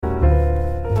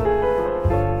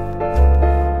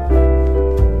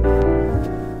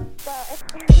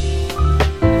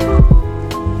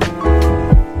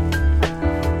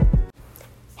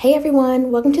everyone,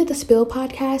 welcome to the Spill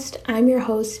Podcast. I'm your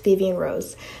host, Vivian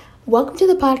Rose. Welcome to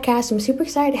the podcast. I'm super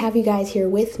excited to have you guys here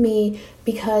with me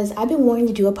because I've been wanting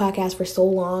to do a podcast for so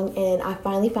long and I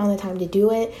finally found the time to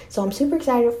do it. So I'm super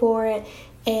excited for it.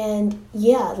 And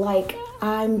yeah,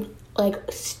 I'm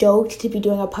stoked to be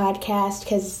doing a podcast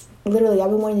because literally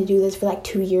I've been wanting to do this for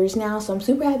 2 years now. So I'm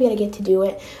super happy I get to do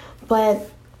it.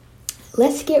 But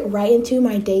let's get right into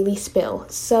my daily spill.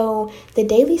 So the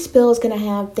daily spill is going to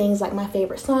have things like my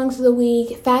favorite songs of the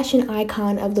week, fashion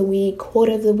icon of the week, quote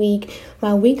of the week,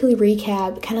 my weekly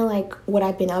recap, kind of like what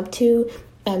I've been up to,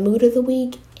 my mood of the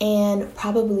week, and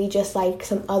probably just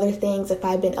some other things if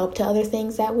I've been up to other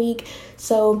things that week.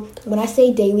 So when I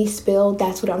say daily spill,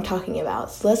 that's what I'm talking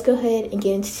about. So let's go ahead and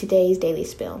get into today's daily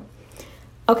spill.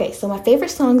 Okay, so my favorite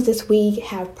songs this week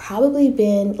have probably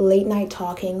been Late Night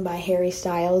Talking by Harry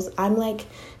Styles. I'm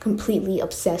completely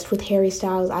obsessed with Harry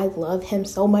Styles. I love him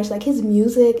so much. His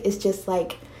music is just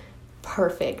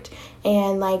perfect.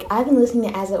 And I've been listening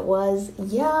to As It Was, a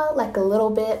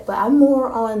little bit, but I'm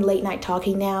more on Late Night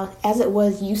Talking now. As It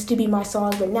Was used to be my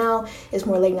song, but now it's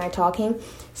more Late Night Talking.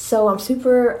 So I'm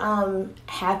super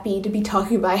happy to be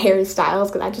talking about Harry Styles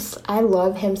because I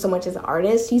love him so much as an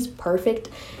artist. He's perfect.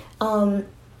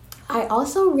 I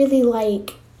also really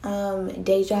like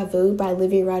Deja Vu by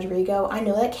Olivia Rodrigo. I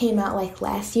know that came out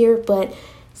last year, but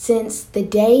since the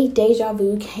day Deja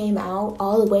Vu came out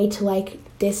all the way to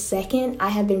this second, I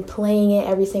have been playing it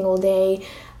every single day.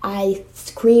 I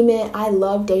scream it. I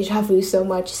love Deja Vu so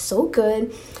much. So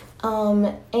good.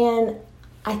 And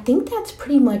I think that's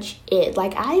pretty much it.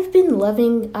 I've been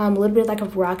loving a little bit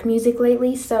of rock music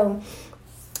lately, so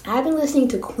I've been listening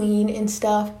to Queen and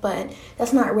stuff, but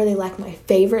that's not really my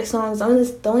favorite songs.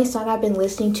 The only song I've been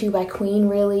listening to by Queen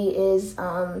really is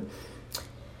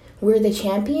We're the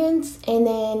Champions and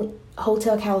then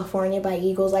Hotel California by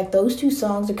Eagles. Those two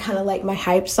songs are kind of my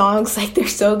hype songs. They're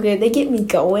so good. They get me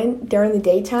going during the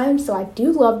daytime, so I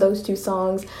do love those two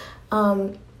songs.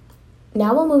 Now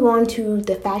we'll move on to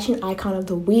the fashion icon of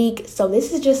the week. So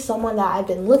this is just someone that I've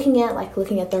been looking at,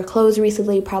 looking at their clothes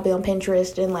recently, probably on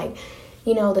Pinterest, and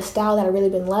the style that I've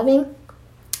really been loving.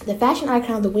 The fashion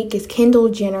icon of the week is Kendall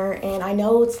Jenner, and I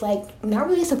know it's not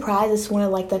really a surprise it's one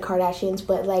of the Kardashians,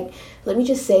 but let me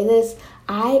just say this,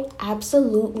 I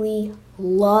absolutely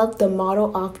love the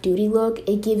model off-duty look.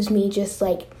 It gives me just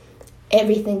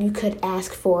everything you could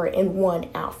ask for in one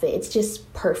outfit. It's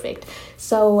just perfect.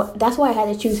 So that's why I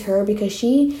had to choose her because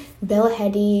Bella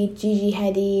Hadid, Gigi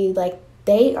Hadid,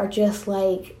 they are just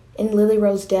and Lily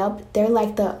Rose Depp, they're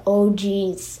the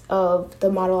OGs of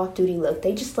the model off-duty look.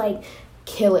 They just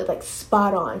kill it,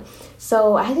 spot on.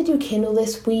 So I had to do Kendall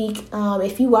this week.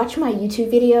 If you watch my YouTube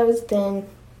videos, then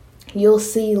you'll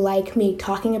see me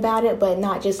talking about it, but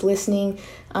not just listening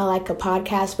a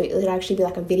podcast, but it'll actually be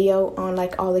a video on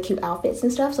all the cute outfits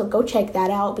and stuff. So go check that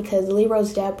out because Lily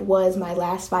Rose Depp was my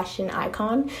last fashion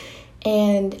icon,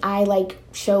 and I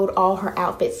showed all her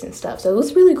outfits and stuff. So it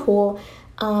was really cool.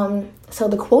 So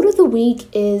the quote of the week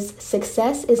is,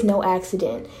 "Success is no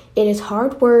accident. It is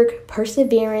hard work,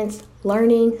 perseverance,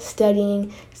 learning,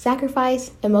 studying,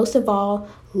 sacrifice, and most of all,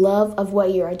 love of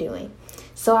what you are doing."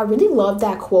 So I really love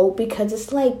that quote because it's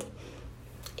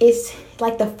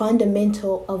the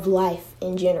fundamental of life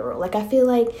in general. I feel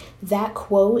that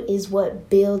quote is what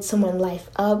builds someone's life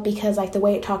up because the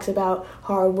way it talks about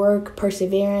hard work,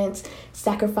 perseverance,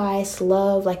 sacrifice,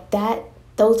 love, that.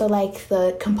 Those are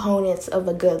the components of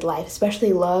a good life,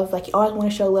 especially love. You always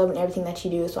want to show love in everything that you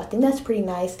do. So I think that's pretty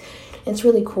nice. It's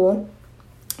really cool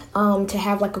to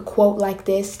have a quote like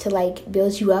this to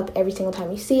build you up every single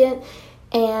time you see it.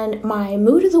 And my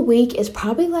mood of the week is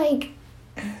probably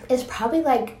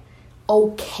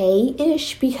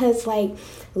okay-ish because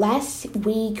last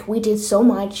week we did so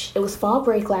much. It was fall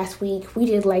break last week. We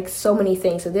did so many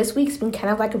things. So this week's been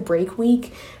kind of a break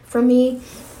week for me.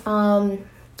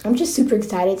 I'm just super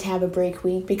excited to have a break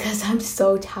week because I'm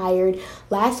so tired.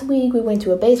 Last week, we went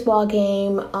to a baseball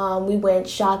game. We went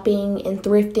shopping and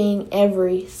thrifting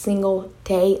every single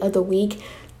day of the week.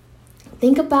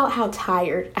 Think about how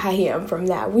tired I am from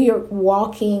that. We are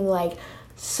walking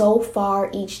so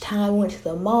far each time. We went to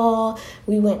the mall.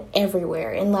 We went everywhere.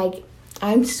 And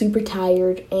I'm super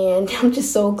tired and I'm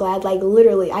just so glad.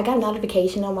 Literally, I got a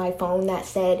notification on my phone that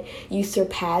said you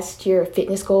surpassed your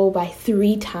fitness goal by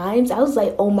 3 times. I was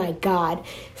oh my God.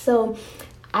 So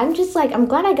I'm just I'm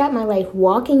glad I got my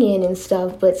walking in and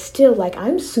stuff, but still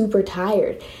I'm super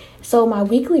tired. So my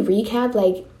weekly recap,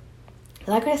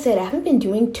 like I said, I haven't been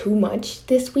doing too much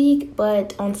this week,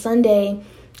 but on Sunday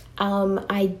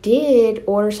I did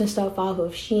order some stuff off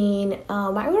of Shein.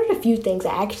 I ordered a few things.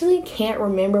 I actually can't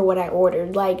remember what I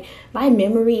ordered. Like, my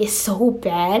memory is so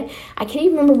bad. I can't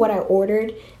even remember what I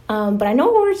ordered. But I know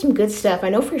I ordered some good stuff. I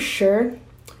know for sure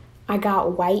I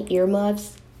got white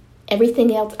earmuffs.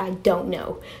 Everything else, I don't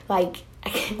know. Like,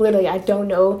 literally, I don't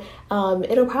know.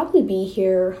 It'll probably be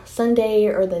here Sunday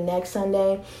or the next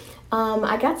Sunday.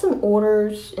 I got some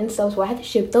orders and stuff, so I had to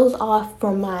ship those off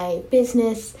from my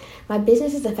business. My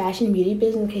business is a fashion and beauty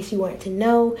business, in case you wanted to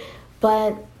know.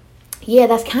 But yeah,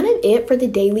 that's kind of it for the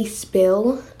daily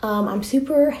spill. I'm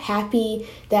super happy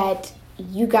that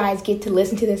you guys get to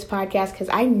listen to this podcast, because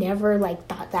I never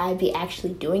thought that I'd be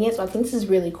actually doing it. So I think this is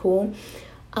really cool.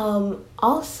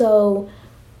 Also,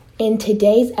 in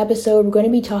today's episode, we're going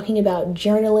to be talking about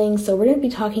journaling. So we're going to be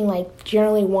talking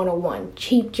journaling 101,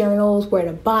 cheap journals, where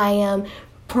to buy them,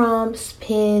 prompts,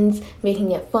 pins,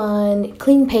 making it fun,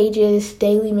 clean pages,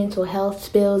 daily mental health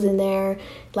spills in there,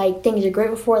 things you're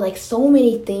grateful for, so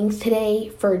many things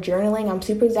today for journaling. I'm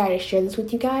super excited to share this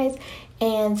with you guys.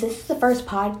 And since this is the first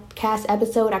podcast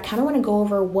episode, I kind of want to go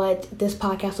over what this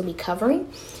podcast will be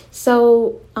covering.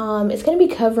 So it's going to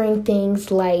be covering things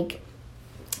like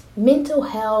mental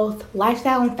health,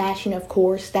 lifestyle, and fashion, of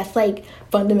course. That's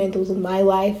fundamentals of my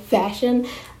life, fashion.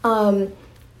 But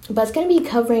it's going to be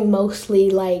covering mostly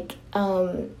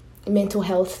mental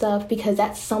health stuff, because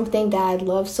that's something that I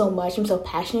love so much. I'm so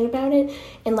passionate about it.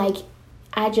 And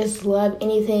I just love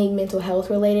anything mental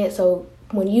health related. So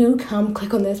when you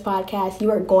click on this podcast,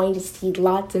 you are going to see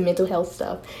lots of mental health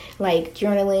stuff, like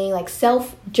journaling,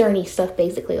 self-journey stuff,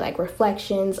 basically,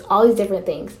 reflections, all these different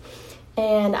things.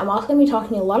 And I'm also going to be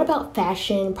talking a lot about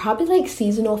fashion, probably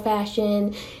seasonal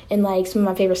fashion, and some of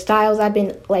my favorite styles I've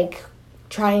been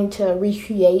trying to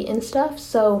recreate and stuff.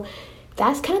 So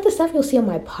that's kind of the stuff you'll see on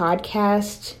my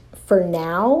podcast for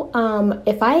now.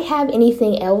 If I have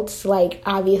anything else,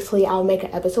 obviously I'll make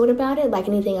an episode about it,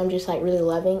 anything I'm just really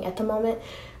loving at the moment.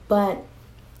 But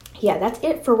yeah, that's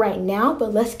it for right now.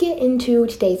 But let's get into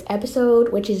today's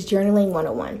episode, which is Journaling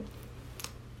 101.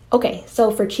 Okay,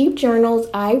 so for cheap journals,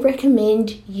 I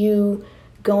recommend you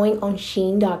going on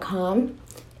Shein.com.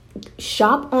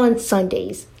 Shop on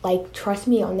Sundays. Trust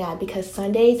me on that, because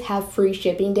Sundays have free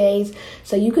shipping days.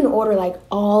 So you can order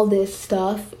all this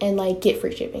stuff and get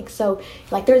free shipping. So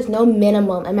there's no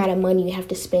minimum amount of money you have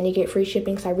to spend to get free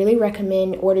shipping. So I really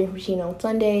recommend ordering from Shein on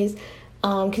Sundays.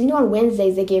 Because on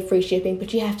Wednesdays they give free shipping,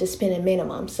 but you have to spend a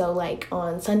minimum. So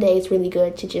on Sunday it's really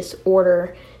good to just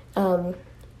order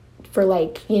for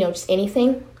just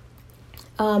anything.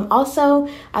 Also,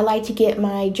 I like to get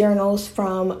my journals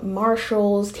from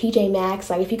Marshalls, TJ Maxx.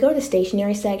 If you go to the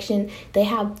stationery section, they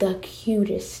have the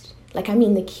cutest,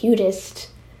 the cutest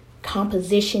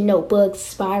composition notebooks,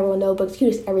 spiral notebooks,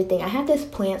 cutest everything. I have this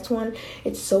plants one.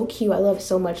 It's so cute. I love it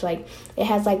so much. It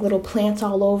has little plants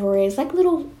all over it. It's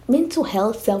little mental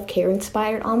health, self-care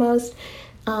inspired almost.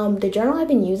 The journal I've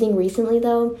been using recently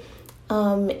though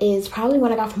is probably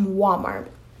one I got from Walmart.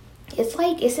 It's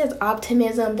it says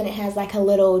optimism, then it has a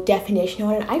little definition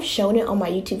on it. I've shown it on my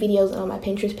YouTube videos and on my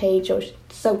Pinterest page,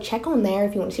 so check on there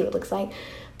if you want to see what it looks like.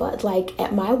 But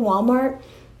at my Walmart,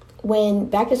 when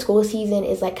back to school season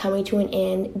is coming to an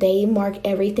end, they mark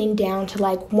everything down to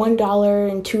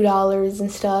 $1 and $2 and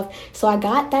stuff. So I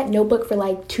got that notebook for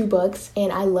 $2,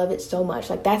 and I love it so much.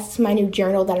 That's my new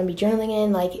journal that I'm gonna be journaling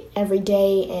in every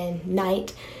day and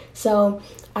night. So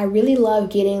I really love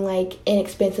getting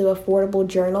inexpensive, affordable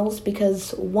journals,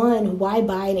 because one, why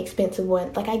buy an expensive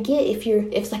one? I get if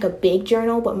it's a big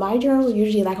journal, but my journal is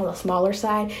usually on the smaller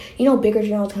side. Bigger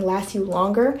journals can last you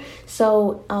longer.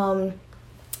 So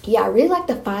yeah, I really like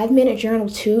the 5-minute journal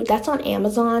too. That's on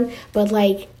Amazon, but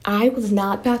I was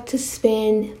not about to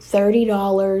spend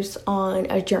 $30 on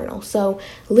a journal. So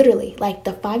literally,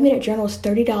 the 5-minute journal is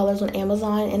 $30 on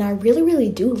Amazon, and I really, really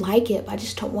do like it, but I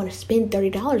just don't want to spend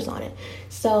 $30 on it.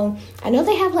 So I know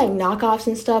they have knockoffs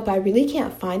and stuff, but I really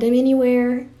can't find them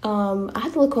anywhere. I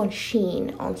have to look on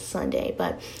Shein on Sunday,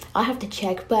 but I'll have to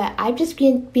check. But I've just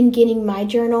been getting my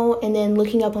journal and then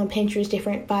looking up on Pinterest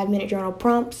different 5-minute journal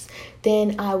prompts.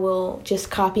 Then I will just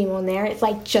copy them on there. It's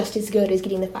just as good as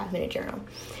getting the 5-minute journal.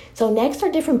 So next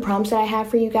are different prompts that I have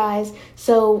for you guys.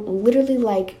 So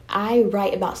literally I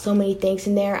write about so many things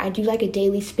in there. I do a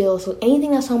daily spill. So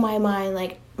anything that's on my mind,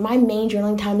 my main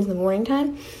journaling time is the morning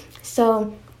time.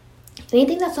 So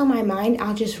anything that's on my mind,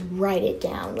 I'll just write it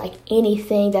down.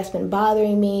 Anything that's been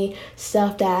bothering me,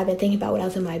 stuff that I've been thinking about when I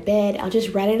was in my bed, I'll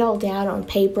just write it all down on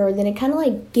paper. Then it kind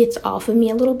of gets off of me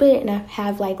a little bit, and I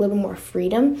have a little bit more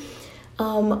freedom.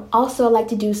 Also, I like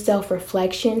to do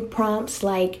self-reflection prompts,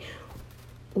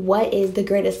 what is the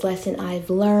greatest lesson I've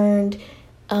learned?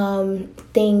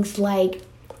 things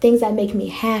that make me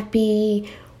happy.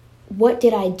 What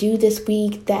did I do this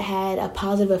week that had a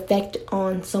positive effect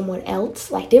on someone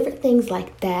else? Like different things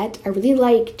like that. I really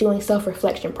like doing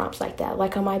self-reflection prompts like that.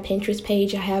 Like on my Pinterest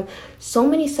page, I have so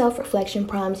many self-reflection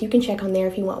prompts. You can check on there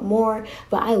if you want more,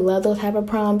 but I love those type of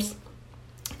prompts.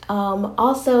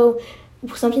 Also,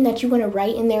 something that you want to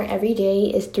write in there every day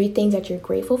is 3 things that you're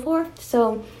grateful for.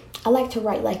 So I like to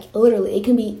write, like, literally, it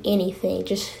can be anything.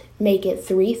 Just make it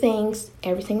 3 things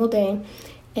every single day.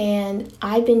 And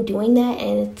I've been doing that,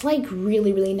 and it's like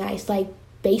really, really nice. Like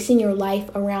basing your life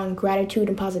around gratitude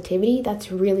and positivity,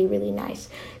 that's really, really nice.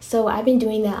 So I've been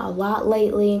doing that a lot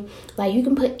lately. Like you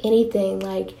can put anything,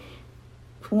 like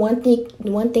one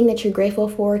thing that you're grateful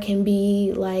for can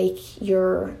be like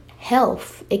your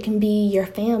health. It can be your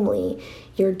family,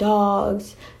 your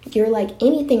dogs, your like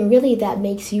anything really that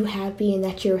makes you happy and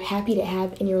that you're happy to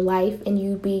have in your life, and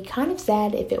you'd be kind of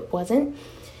sad if it wasn't.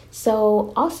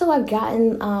 So also I've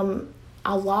gotten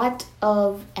a lot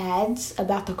of ads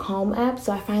about the Calm app,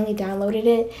 so I finally downloaded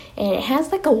it, and it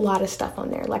has like a lot of stuff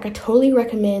on there. Like I totally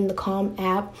recommend the Calm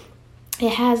app.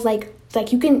 It has like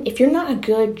you can, if you're not a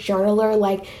good journaler,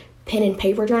 like pen and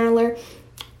paper journaler,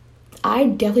 I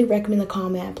definitely recommend the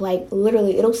Calm app. Like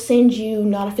literally it'll send you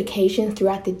notifications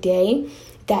throughout the day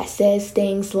that says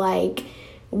things like,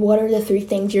 what are the 3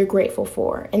 things you're grateful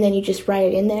for? And then you just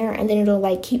write it in there, and then it'll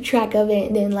like keep track of it.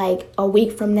 And then like a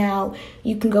week from now,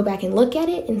 you can go back and look at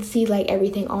it and see like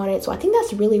everything on it. So I think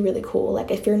that's really, really cool.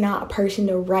 Like if you're not a person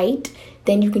to write,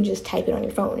 then you can just type it on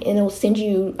your phone, and it'll send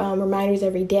you reminders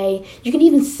every day. You can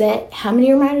even set how many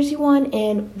reminders you want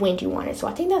and when you want it. So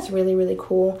I think that's really, really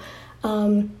cool.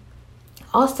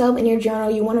 Also in your journal,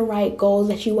 you want to write goals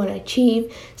that you want to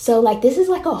achieve. So like this is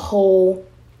like a whole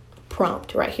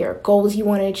prompt right here, goals you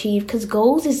want to achieve, because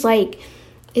goals is like,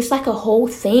 it's like a whole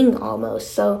thing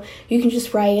almost. So you can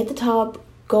just write at the top,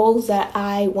 goals that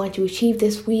I want to achieve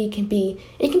this week. It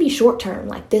can be short term,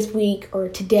 like this week or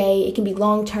today. It can be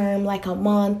long term, like a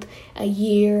month, a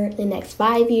year, the next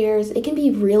 5 years. It can be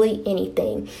really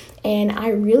anything. And I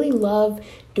really love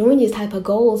doing these type of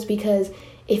goals, because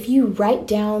if you write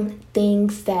down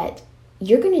things that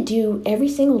you're going to do every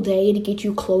single day to get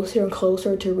you closer and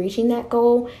closer to reaching that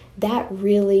goal, that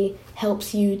really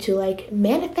helps you to like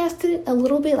manifest it a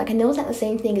little bit. Like I know it's not the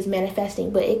same thing as manifesting,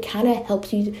 but it kind of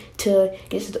helps you to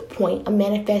get to the point of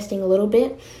manifesting a little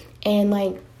bit. And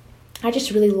like I just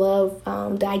really love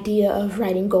the idea of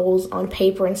writing goals on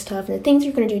paper and stuff, and the things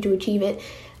you're going to do to achieve it.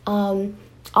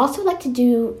 Also like to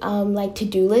do like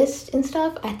to-do lists and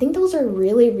stuff. I think those are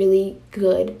really, really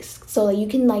good, so that you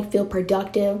can like feel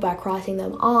productive by crossing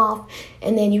them off,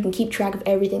 and then you can keep track of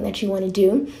everything that you want to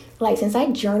do. Like since I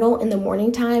journal in the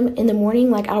morning,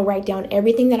 like I'll write down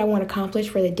everything that I want to accomplish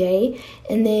for the day,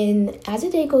 and then as the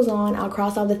day goes on, I'll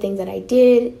cross all the things that I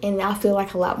did, and I'll feel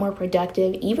like a lot more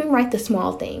productive. Even write the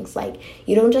small things. Like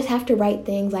you don't just have to write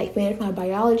things like finish my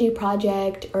biology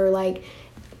project or like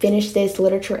finish this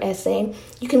literature essay.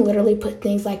 You can literally put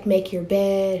things like make your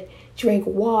bed, drink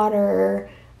water,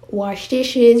 wash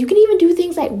dishes. You can even do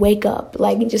things like wake up,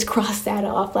 like, and just cross that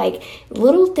off. Like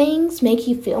little things make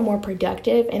you feel more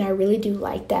productive, and I really do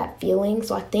like that feeling.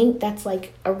 So I think that's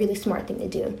like a really smart thing to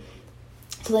do.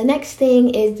 So the next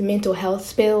thing is mental health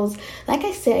spills. Like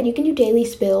I said, you can do daily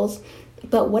spills,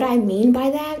 but what I mean by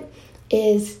that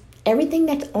is everything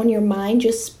that's on your mind,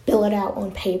 just spill it out on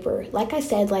paper. Like I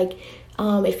said, like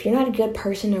if you're not a good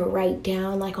person to write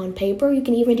down like on paper, you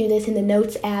can even do this in the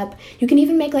Notes app. You can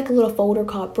even make like a little folder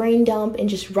called Brain Dump and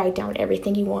just write down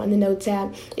everything you want in the Notes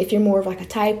app. If you're more of like a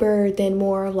typer than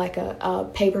more of like a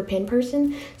paper pen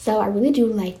person. So I really do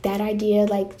like that idea,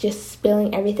 like just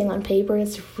spilling everything on paper.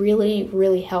 It's really,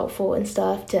 really helpful and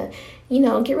stuff to,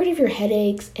 get rid of your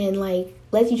headaches and like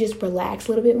let you just relax a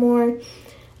little bit more.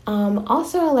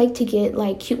 Also, I like to get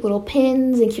like cute little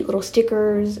pins and cute little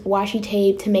stickers, washi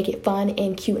tape to make it fun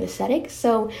and cute and aesthetic.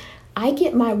 So I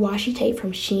get my washi tape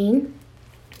from Shein.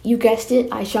 You guessed it,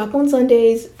 I shop on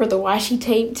Sundays for the washi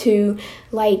tape too.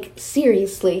 Like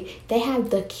seriously, they have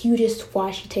the cutest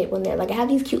washi tape on there. Like I have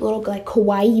these cute little like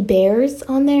kawaii bears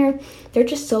on there. They're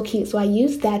just so cute. So I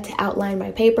use that to outline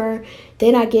my paper.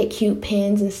 Then I get cute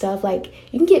pins and stuff. Like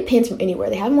you can get pins from anywhere.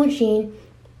 They have them on Shein.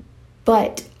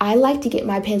 But I like to get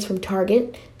my pens from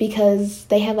Target because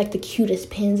they have like the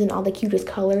cutest pens and all the cutest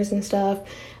colors and stuff.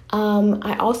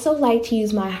 I also like to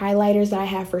use my highlighters that I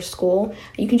have for school.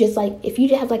 You can just like, if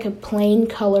you have like a plain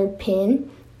colored pen,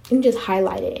 you can just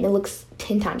highlight it and it looks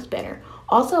 10 times better.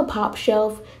 Also, Pop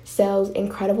Shelf sells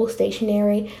incredible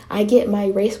stationery. I get my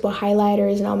erasable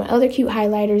highlighters and all my other cute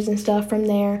highlighters and stuff from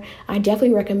there. I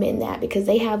definitely recommend that because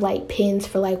they have like pens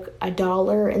for like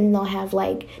 $1, and they'll have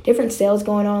like different sales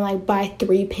going on, like buy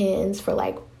 3 pens for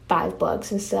like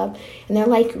 $5 and stuff. And they're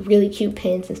like really cute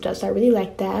pens and stuff, so I really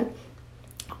like that.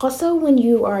 Also, when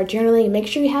you are journaling, make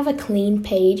sure you have a clean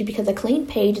page, because a clean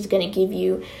page is going to give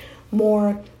you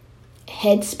more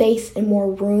headspace and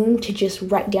more room to just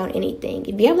write down anything.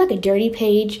 If you have like a dirty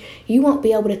page, you won't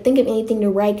be able to think of anything to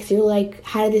write because you're like,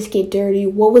 how did this get dirty?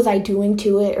 What was I doing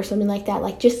to it? Or something like that.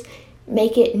 Like, just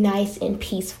make it nice and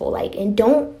peaceful. Like, and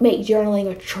don't make journaling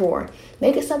a chore.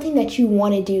 Make it something that you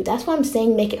want to do. That's why I'm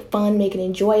saying make it fun, make it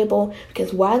enjoyable,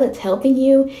 because while it's helping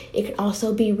you, it can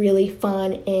also be really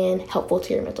fun and helpful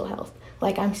to your mental health.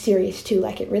 Like, I'm serious too.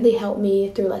 Like, it really helped me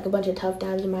through like a bunch of tough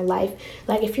times in my life.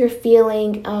 Like, if you're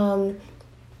feeling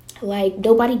like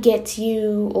nobody gets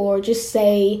you, or just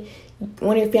say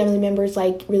one of your family members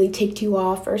like really ticked you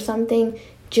off or something,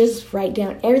 just write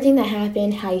down everything that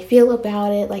happened, how you feel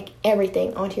about it, like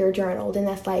everything onto your journal. Then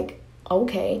that's like,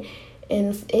 okay.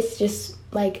 And it's just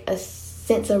like a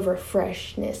sense of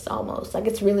refreshness almost. Like,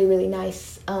 it's really, really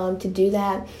nice to do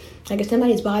that. Like, if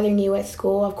somebody's bothering you at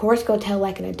school, of course go tell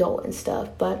like an adult and stuff,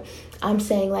 but I'm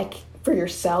saying like for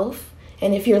yourself.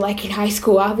 And if you're like in high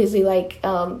school, obviously like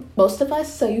most of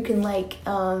us, so you can like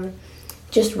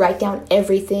just write down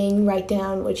everything, write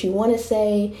down what you want to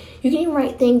say. You can even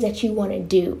write things that you want to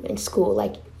do in school.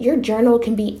 Like, your journal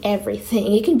can be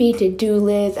everything. It can be to-do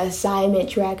lists, assignment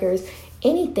trackers,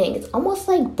 anything. It's almost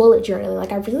like bullet journaling.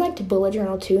 Like, I really like to bullet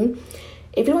journal too.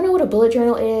 If you don't know what a bullet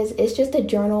journal is, it's just a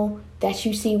journal that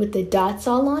you see with the dots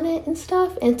all on it and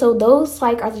stuff. And so those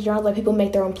like are the journals that people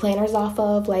make their own planners off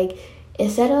of. Like,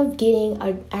 instead of getting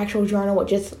an actual journal with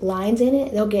just lines in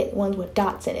it, they'll get ones with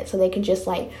dots in it, so they can just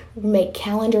like make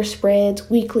calendar spreads,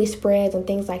 weekly spreads, and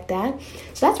things like that.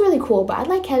 So that's really cool. But I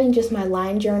like having just my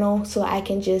line journal so I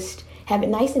can just have it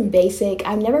nice and basic.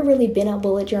 I've never really been a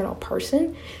bullet journal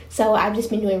person, so I've just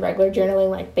been doing regular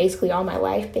journaling like basically all my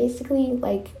life, basically.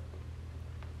 Like,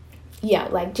 yeah,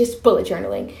 like just bullet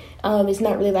journaling. It's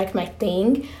not really like my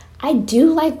thing. I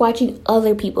do like watching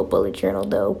other people bullet journal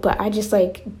though, but I just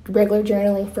like regular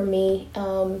journaling for me.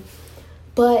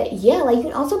 But yeah, like, you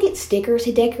can also get stickers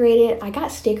to decorate it. I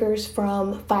got stickers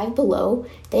from Five Below.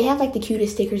 They have like the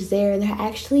cutest stickers there, and they're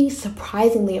actually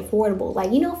surprisingly affordable.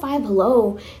 Like, you know, Five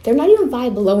Below, they're not even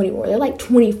Five Below anymore. They're like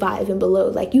 25 and below.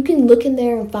 Like, you can look in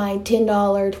there and find $10,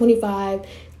 $25,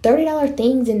 $30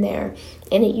 things in there.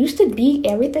 And it used to be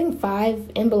everything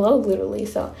 5 and below, literally.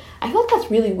 So I feel like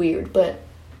that's really weird, but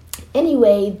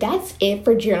anyway, that's it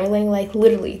for journaling. Like,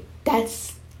 literally,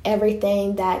 that's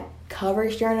everything that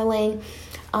covers journaling.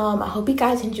 I hope you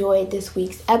guys enjoyed this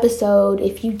week's episode.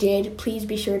 If you did, please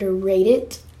be sure to rate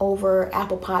it over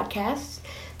Apple Podcasts,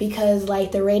 because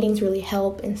like the ratings really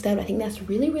help and stuff. I think that's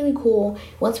really, really cool.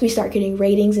 Once we start getting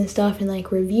ratings and stuff and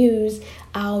like reviews,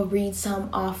 I'll read some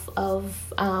off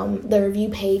of the review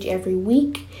page every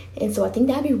week. And so I think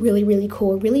that'd be really, really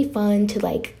cool, really fun to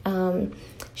like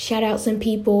shout out some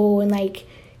people and like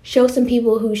show some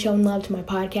people who shown love to my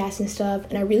podcast and stuff.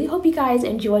 And I really hope you guys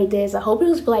enjoyed this. I hope it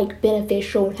was like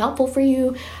beneficial and helpful for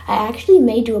you. I actually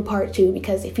may do a part 2,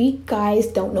 because if you guys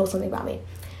don't know something about me,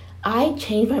 I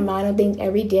change my mind on things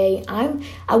every day. I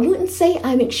wouldn't say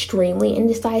I'm extremely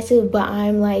indecisive, but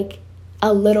I'm like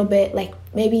a little bit, like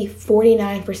maybe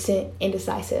 49%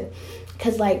 indecisive,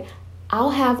 because like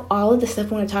I'll have all of the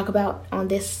stuff I want to talk about on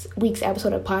this week's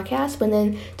episode of podcast, but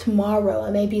then tomorrow I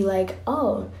may be like,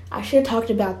 oh, I should have talked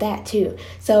about that too.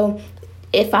 So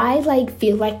if I like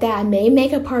feel like that, I may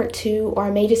make a part 2, or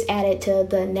I may just add it to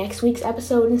the next week's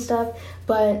episode and stuff.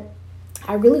 But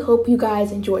I really hope you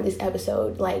guys enjoyed this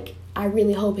episode. Like, I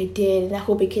really hope it did, and I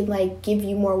hope it can like give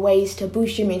you more ways to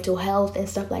boost your mental health and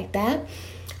stuff like that.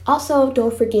 Also,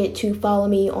 don't forget to follow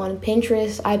me on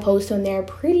Pinterest. I post on there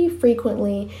pretty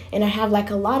frequently, and I have like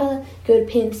a lot of good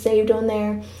pins saved on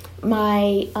there.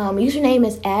 My username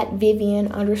is at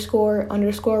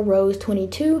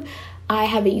Vivian__Rose22. I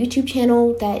have a YouTube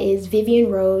channel that is Vivian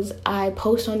Rose. I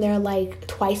post on there like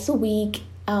twice a week.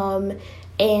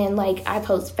 And like I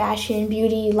post fashion,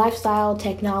 beauty, lifestyle,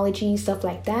 technology, stuff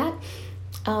like that.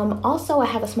 Also, I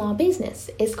have a small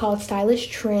business. It's called Stylish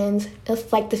Trends.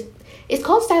 It's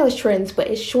called Stylish Trends, but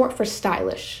it's short for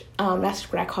stylish.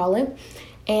 That's what I call it.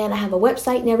 And I have a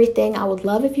website and everything. I would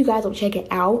love if you guys will check it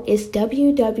out. It's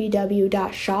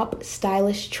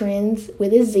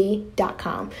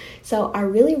www.shopstylishtrends.com. So I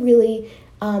really, really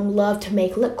love to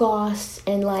make lip gloss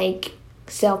and like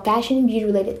sell fashion and beauty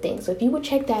related things. So if you would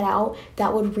check that out,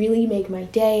 that would really make my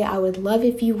day. I would love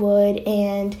if you would.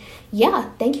 And yeah,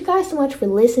 thank you guys so much for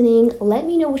listening. Let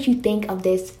me know what you think of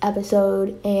this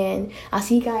episode, and I'll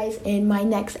see you guys in my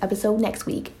next episode next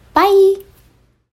week. Bye.